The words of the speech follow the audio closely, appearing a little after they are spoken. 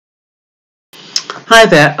Hi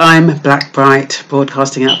there, I'm Blackbright,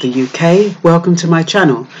 broadcasting out of the UK. Welcome to my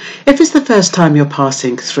channel. If it's the first time you're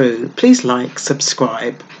passing through, please like,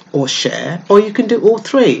 subscribe or share, or you can do all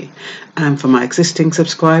three. And for my existing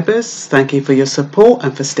subscribers, thank you for your support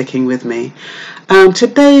and for sticking with me.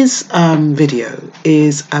 Today's video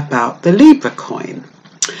is about the Libra coin.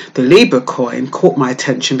 The Libra coin caught my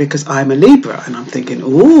attention because I'm a Libra and I'm thinking,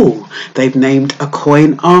 ooh, they've named a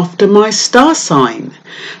coin after my star sign.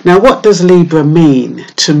 Now, what does Libra mean?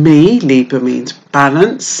 To me, Libra means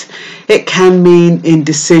balance. It can mean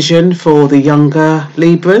indecision for the younger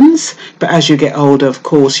Librans, but as you get older, of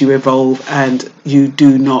course, you evolve and you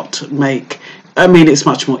do not make, it's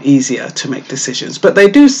much more easier to make decisions. But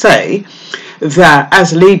they do say that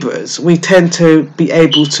as Libras, we tend to be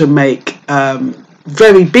able to make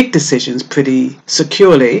very big decisions pretty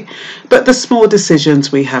securely, but the small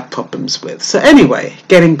decisions we have problems with. So anyway,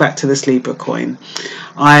 getting back to this Libra coin,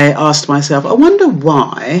 I asked myself, I wonder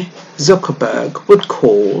why Zuckerberg would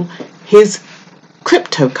call his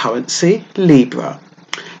cryptocurrency Libra.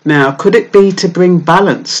 Now, could it be to bring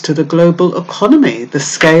balance to the global economy? The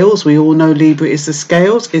scales, we all know Libra is the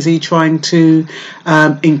scales. Is he trying to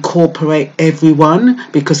incorporate everyone?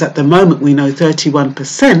 Because at the moment we know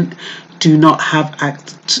 31% do not have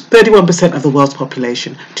 31% of the world's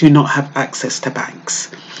population do not have access to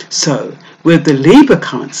banks. So with the Libra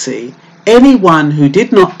currency, anyone who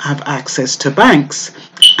did not have access to banks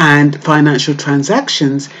and financial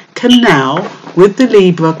transactions can now, with the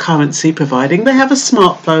Libra currency, providing they have a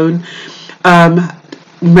smartphone,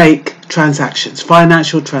 make transactions,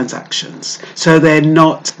 financial transactions. So they're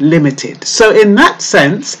not limited. So in that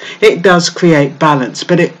sense, it does create balance,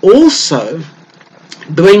 but it also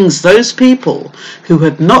brings those people who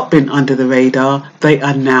had not been under the radar, they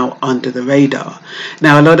are now under the radar.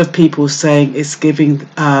 Now, a lot of people saying it's giving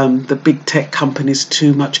the big tech companies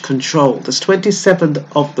too much control. There's 27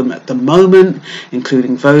 of them at the moment,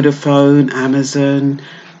 including Vodafone, Amazon,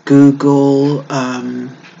 Google. I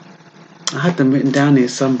had them written down here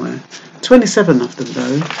somewhere. 27 of them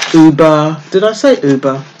though. Uber. Did I say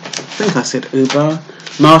Uber? I think I said Uber.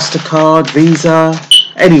 MasterCard, Visa.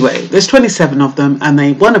 Anyway, there's 27 of them and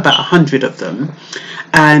they won about 100 of them,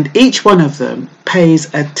 and each one of them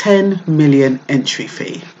pays a 10 million entry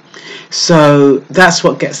fee. So that's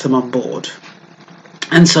what gets them on board.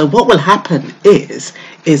 And so what will happen is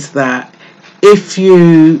that if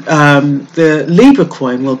you, the Libra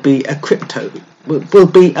coin will be a crypto, will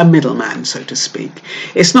be a middleman, so to speak.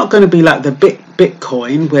 It's not going to be like the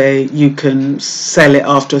Bitcoin where you can sell it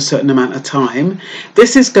after a certain amount of time.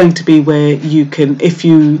 This is going to be where you can, if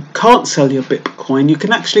you can't sell your Bitcoin, you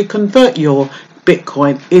can actually convert your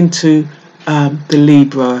Bitcoin into the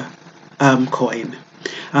Libra coin.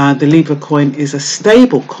 The Libra coin is a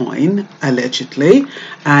stable coin, allegedly,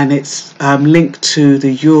 and it's linked to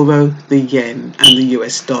the euro, the yen, and the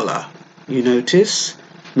US dollar. You notice?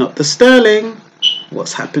 Not the sterling.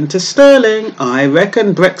 What's happened to sterling? I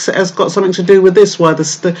reckon Brexit has got something to do with this, why the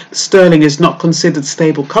sterling is not considered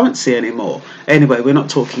stable currency anymore. Anyway, we're not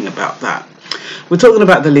talking about that. We're talking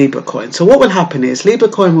about the Libra coin. So what will happen is Libra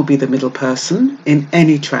coin will be the middle person in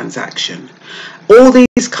any transaction. All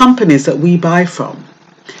these companies that we buy from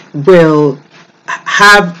will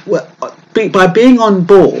have, by being on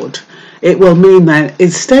board, it will mean that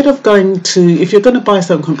instead of going to, if you're going to buy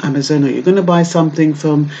something from Amazon, or you're going to buy something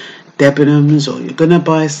from Debenhams, or you're going to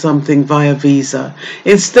buy something via Visa,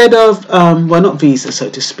 instead of, well, not Visa, so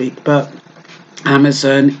to speak, but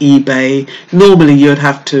Amazon, eBay, normally you'd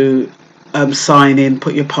have to sign in,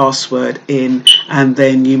 put your password in, and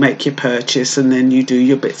then you make your purchase, and then you do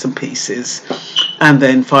your bits and pieces, and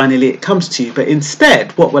then finally it comes to you. But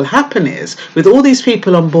instead, what will happen is, with all these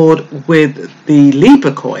people on board with the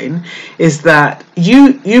Libra coin, is that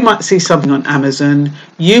you might see something on Amazon,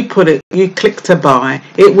 you click to buy,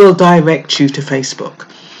 it will direct you to Facebook.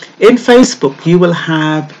 In Facebook, you will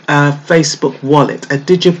have a Facebook wallet, a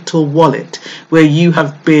digital wallet, where you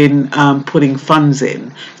have been putting funds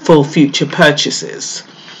in for future purchases.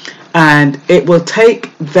 And it will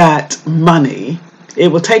take that money, it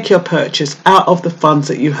will take your purchase out of the funds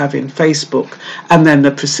that you have in Facebook, and then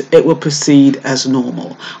it will proceed as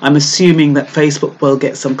normal. I'm assuming that Facebook will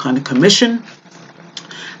get some kind of commission.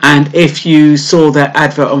 And if you saw their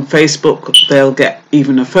advert on Facebook, they'll get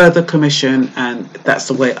even a further commission, and that's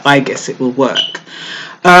the way I guess it will work.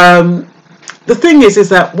 The thing is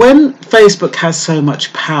that when Facebook has so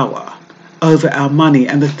much power over our money,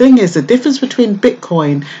 and the thing is, the difference between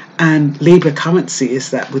Bitcoin and Libra currency is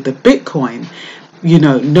that with the Bitcoin,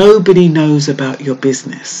 nobody knows about your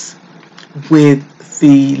business. With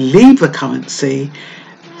the Libra currency,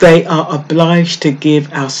 they are obliged to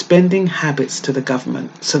give our spending habits to the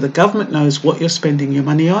government. So the government knows what you're spending your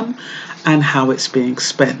money on and how it's being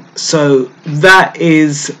spent. So that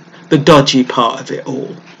is the dodgy part of it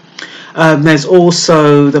all. There's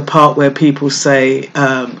also the part where people say,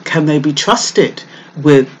 can they be trusted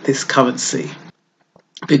with this currency?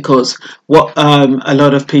 Because what a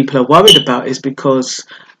lot of people are worried about is because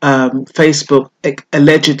Facebook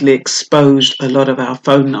allegedly exposed a lot of our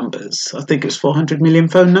phone numbers. I think it was 400 million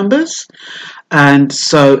phone numbers. And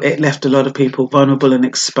so it left a lot of people vulnerable and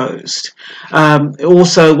exposed.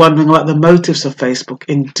 Also wondering about the motives of Facebook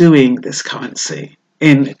in doing this currency,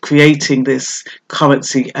 in creating this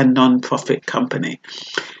currency and non-profit company.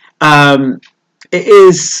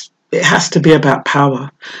 It has to be about power.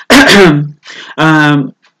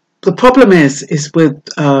 The problem is with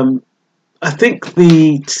I think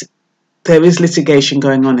there is litigation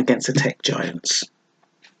going on against the tech giants,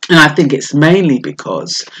 and I think it's mainly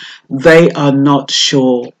because they are not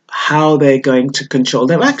sure how they're going to control.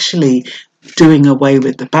 They're actually doing away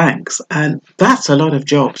with the banks, and that's a lot of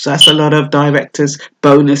jobs, that's a lot of directors'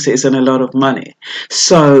 bonuses and a lot of money.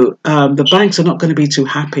 So the banks are not going to be too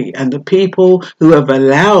happy, and the people who have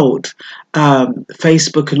allowed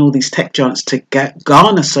Facebook and all these tech giants to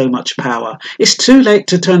garner so much power, it's too late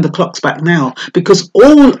to turn the clocks back now, because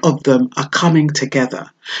all of them are coming together,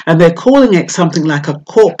 and they're calling it something like a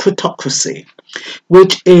corporatocracy,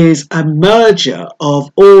 which is a merger of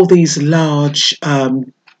all these large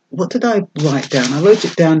what did I write down? I wrote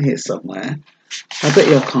it down here somewhere. I bet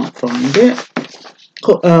you I can't find it.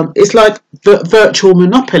 It's like virtual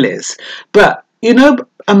monopolies. But, you know,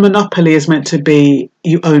 a monopoly is meant to be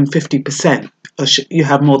you own 50%. Or you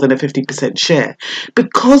have more than a 50% share.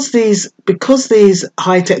 Because these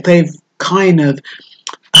high-tech, they've kind of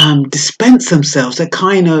dispense themselves. They're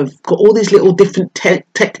kind of got all these little different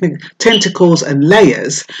tentacles and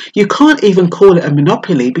layers. You can't even call it a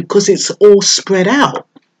monopoly because it's all spread out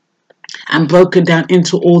and broken down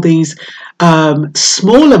into all these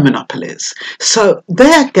smaller monopolies. So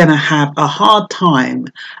they're going to have a hard time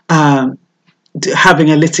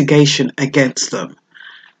having a litigation against them.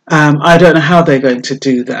 I don't know how they're going to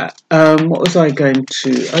do that. What was I going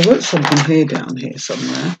to... I wrote something down here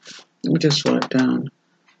somewhere. Let me just write down.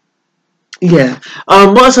 Yeah.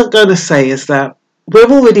 What I was going to say is that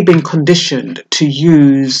we've already been conditioned to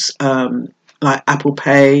use... like Apple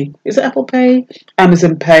Pay, is it Apple Pay?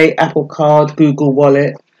 Amazon Pay, Apple Card, Google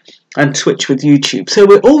Wallet, and Twitch with YouTube. So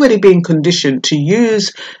we're already being conditioned to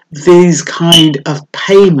use these kind of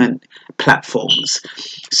payment platforms.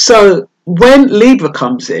 So when Libra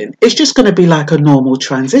comes in, it's just going to be like a normal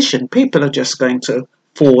transition. People are just going to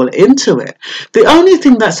fall into it. The only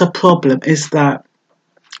thing that's a problem is that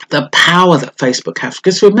the power that Facebook has.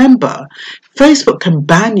 Because remember, Facebook can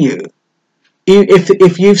ban you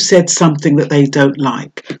if you've said something that they don't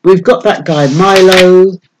like. We've got that guy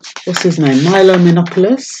Milo, what's his name? Milo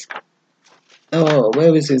Monopolis. Oh,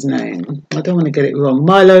 where is his name? I don't want to get it wrong.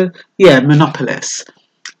 Milo, yeah, Monopolis,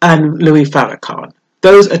 and Louis Farrakhan.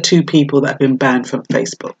 Those are two people that have been banned from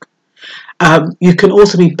Facebook. You can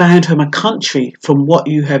also be banned from a country from what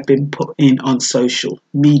you have been put in on social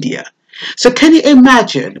media. So can you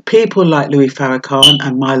imagine people like Louis Farrakhan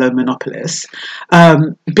and Milo Monopolis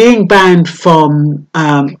being banned from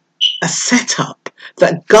a setup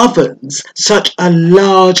that governs such a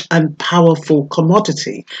large and powerful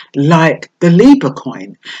commodity like the Libra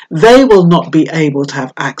coin? They will not be able to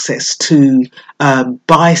have access to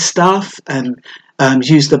buy stuff and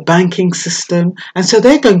use the banking system, and so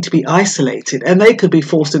they're going to be isolated and they could be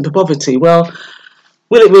forced into poverty. Well,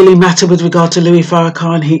 will it really matter with regard to Louis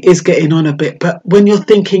Farrakhan? He is getting on a bit. But when you're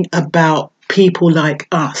thinking about people like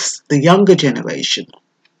us, the younger generation,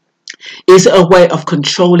 is it a way of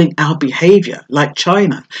controlling our behaviour like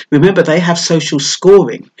China? Remember, they have social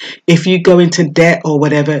scoring. If you go into debt or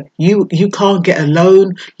whatever, you can't get a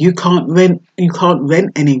loan, you can't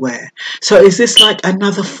rent anywhere. So is this like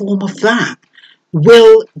another form of that?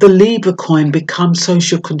 Will the Libra coin become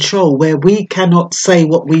social control, where we cannot say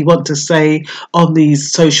what we want to say on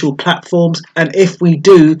these social platforms? And if we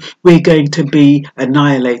do, we're going to be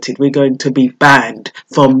annihilated. We're going to be banned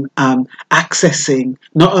from accessing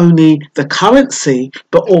not only the currency,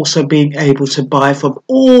 but also being able to buy from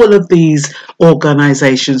all of these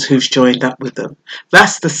organizations who's joined up with them.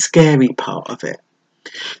 That's the scary part of it.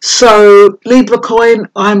 So Libra coin,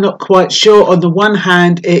 I'm not quite sure. On the one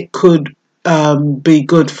hand, it could be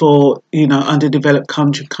good for, underdeveloped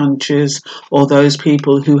countries or those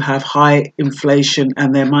people who have high inflation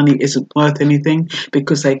and their money isn't worth anything,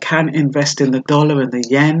 because they can invest in the dollar and the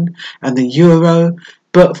yen and the euro.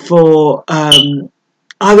 But for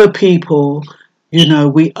other people, You know,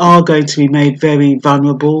 we are going to be made very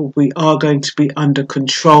vulnerable. We are going to be under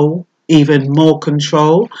control, even more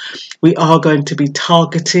control. We are going to be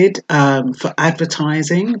targeted for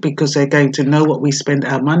advertising because they're going to know what we spend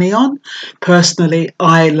our money on. Personally,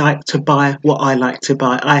 I like to buy what I like to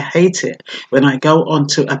buy. I hate it when I go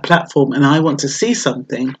onto a platform and I want to see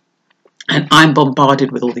something and I'm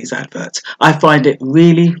bombarded with all these adverts. I find it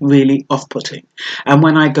really, really off-putting. And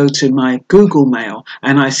when I go to my Google Mail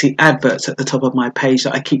and I see adverts at the top of my page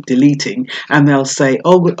that I keep deleting, and they'll say,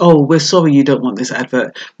 oh, we're sorry you don't want this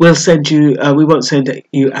advert. We'll send you, we won't send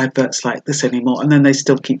you adverts like this anymore. And then they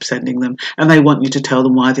still keep sending them, and they want you to tell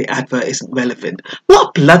them why the advert isn't relevant.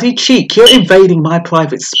 What bloody cheek! You're invading my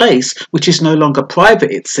private space, which is no longer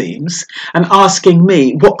private, it seems, and asking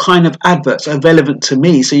me what kind of adverts are relevant to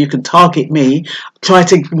me so you can target me, try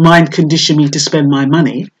to mind condition me to spend my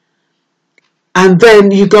money, and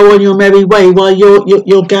then you go on your merry way while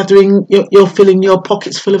you're gathering, you're filling your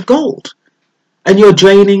pockets full of gold, and you're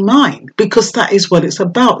draining mine, because that is what it's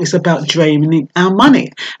about. It's about draining our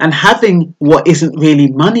money and having what isn't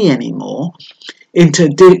really money anymore into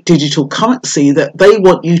digital currency that they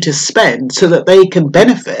want you to spend so that they can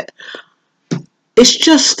benefit. It's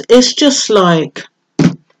just like,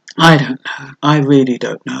 I don't know. I really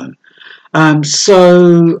don't know.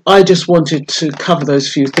 So I just wanted to cover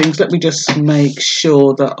those few things. Let me just make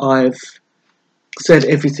sure that I've said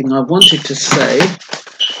everything I wanted to say.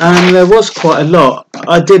 There was quite a lot.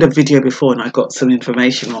 I did a video before and I got some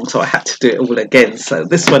information wrong, so I had to do it all again. So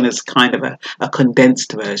this one is kind of a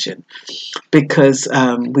condensed version, because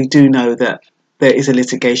we do know that there is a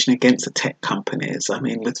litigation against the tech companies. I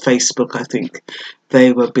mean, with Facebook, I think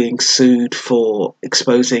they were being sued for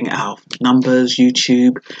exposing our numbers.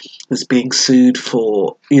 YouTube was being sued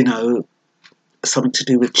for, you know, something to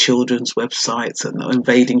do with children's websites and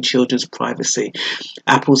invading children's privacy.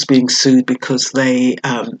 Apple's being sued because they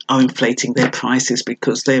are inflating their prices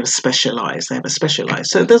because they have specialised.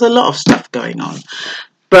 So there's a lot of stuff going on.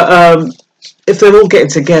 But if they're all getting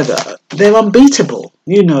together, they're unbeatable.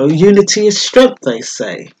 You know, unity is strength, they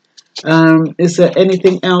say. Is there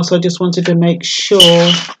anything else? I just wanted to make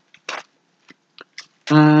sure.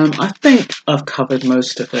 I think I've covered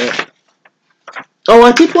most of it. Oh,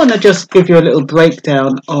 I did want to just give you a little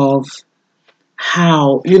breakdown of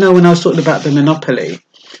how, you know, when I was talking about the monopoly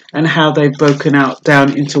and how they've broken out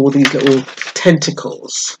down into all these little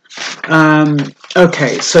tentacles.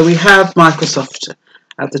 Okay, so we have Microsoft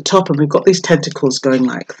at the top, and we've got these tentacles going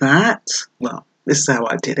like that. Well, this is how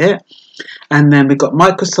I did it. And then we've got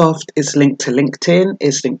Microsoft, it's linked to LinkedIn,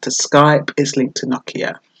 it's linked to Skype, it's linked to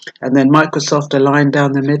Nokia. And then Microsoft, a line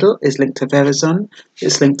down the middle, is linked to Verizon,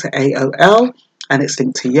 it's linked to AOL, and it's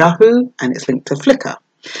linked to Yahoo, and it's linked to Flickr.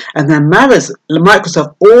 And then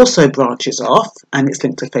Microsoft also branches off, and it's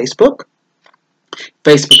linked to Facebook.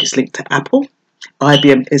 Facebook is linked to Apple.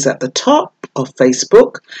 IBM is at the top of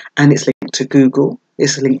Facebook, and it's linked to Google.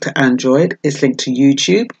 It's linked to Android. It's linked to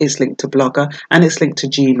YouTube. It's linked to Blogger, and it's linked to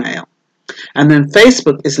Gmail. And then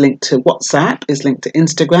Facebook is linked to WhatsApp, is linked to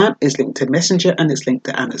Instagram, is linked to Messenger, and it's linked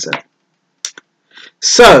to Amazon.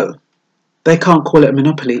 So they can't call it a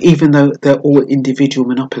monopoly, even though they're all individual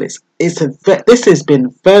monopolies. This has been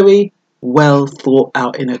very well thought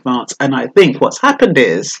out in advance. And I think what's happened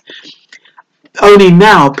is only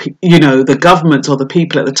now, you know, the governments or the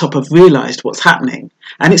people at the top have realised what's happening.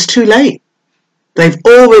 And it's too late. They've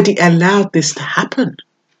already allowed this to happen.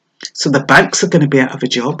 So the banks are going to be out of a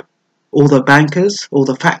job. All the bankers, all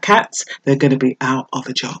the fat cats, they're going to be out of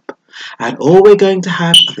a job. And all we're going to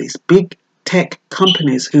have are these big tech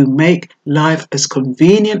companies who make life as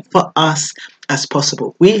convenient for us as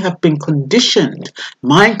possible. We have been conditioned,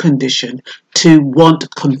 mind conditioned, to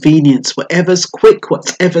want convenience. Whatever's quick,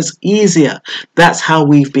 whatever's easier. That's how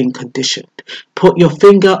we've been conditioned. Put your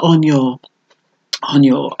finger on your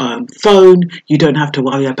phone, you don't have to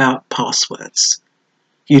worry about passwords.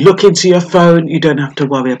 You look into your phone, you don't have to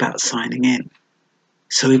worry about signing in.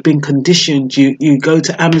 So we've been conditioned. You go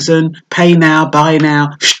to Amazon, pay now, buy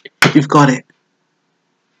now, you've got it.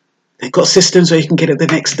 They've got systems where you can get it the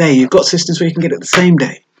next day. You've got systems where you can get it the same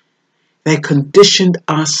day. They conditioned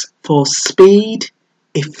us for speed,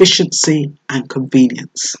 efficiency, and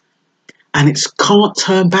convenience. And it can't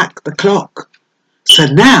turn back the clock. So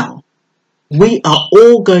now we are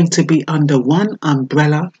all going to be under one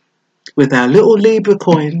umbrella with our little Libra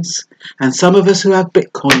coins, and some of us who have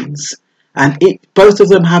Bitcoins, and both of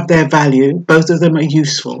them have their value, both of them are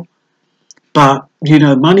useful, but, you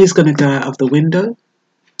know, money's going to go out of the window,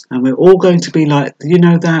 and we're all going to be like, you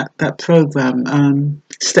know, that program,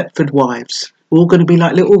 Stepford Wives, we're all going to be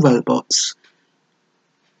like little robots.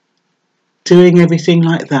 doing everything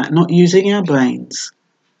like that, not using our brains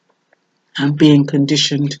and being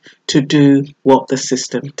conditioned to do what the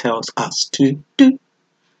system tells us to do.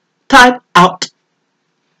 Time out.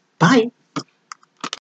 Bye.